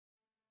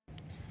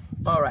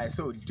All right,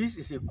 so this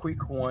is a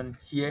quick one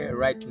here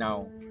right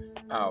now.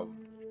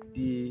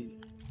 The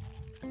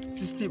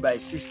 60 by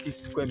 60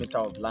 square meter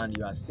of land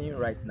you are seeing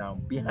right now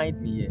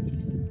behind me here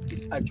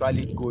is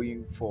actually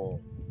going for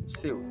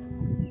sale,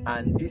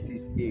 and this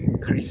is a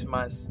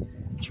Christmas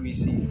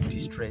juicy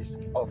distress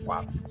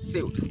offer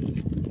sales,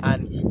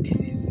 and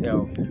this is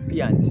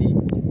P&T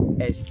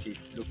estate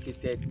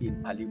located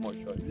in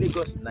Alimosho,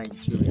 Lagos,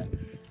 Nigeria.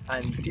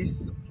 And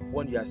this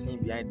one you are seeing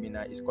behind me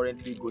now is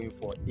currently going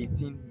for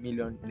 18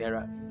 million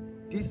naira.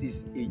 This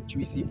is a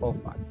juicy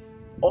offer.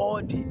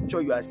 All the joy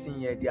you are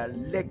seeing here, they are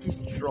lucky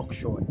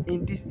structure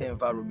in this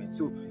environment.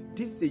 So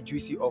this is a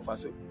juicy offer.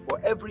 So for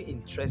every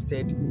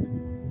interested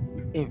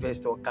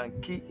investor can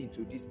key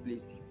into this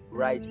place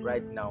right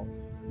now.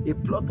 A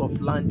plot of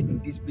land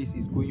in this place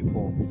is going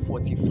for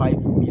 45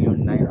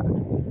 million naira,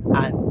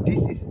 and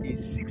this is a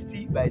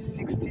 60 by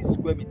 60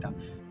 square meter.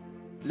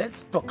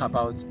 Let's talk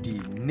about the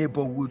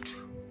neighborhood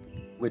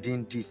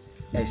within this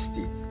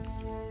estate.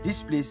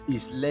 This place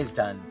is less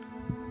than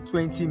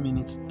 20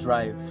 minutes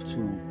drive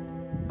to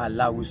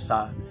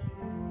Alausa,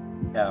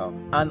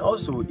 and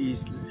also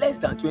is less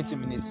than 20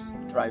 minutes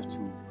drive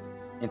to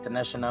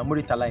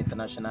Muritala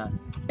International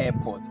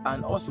Airport,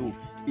 and also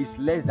is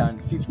less than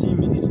 15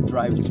 minutes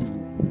drive to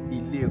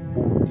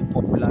Ilebo, the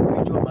popular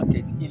major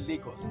market in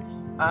Lagos,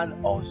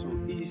 and also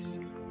is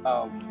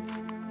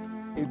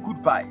a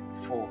good buy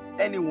for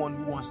anyone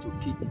who wants to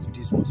kick into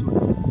this one. So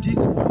this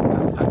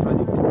one can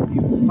actually be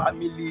a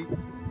family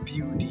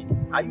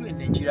building. Are you in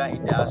Nigeria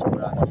in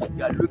diaspora?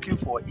 You are looking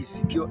for a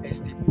secure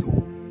estate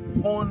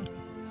to own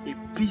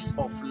a piece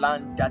of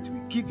land that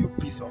will give you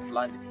peace of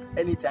land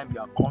anytime you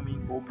are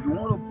coming home. You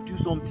want to do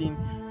something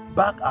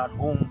back at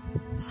home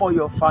for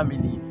your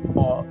family,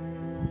 or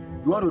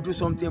you want to do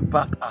something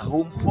back at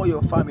home for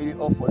your family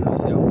or for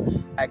yourself,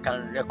 I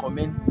can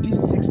recommend this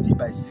 60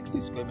 by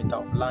 60 square meter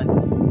of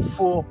land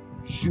for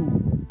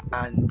you,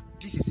 and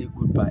this is a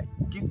good buy.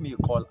 Give me a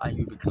call and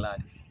you'll be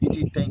glad. You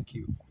did. Thank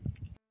you.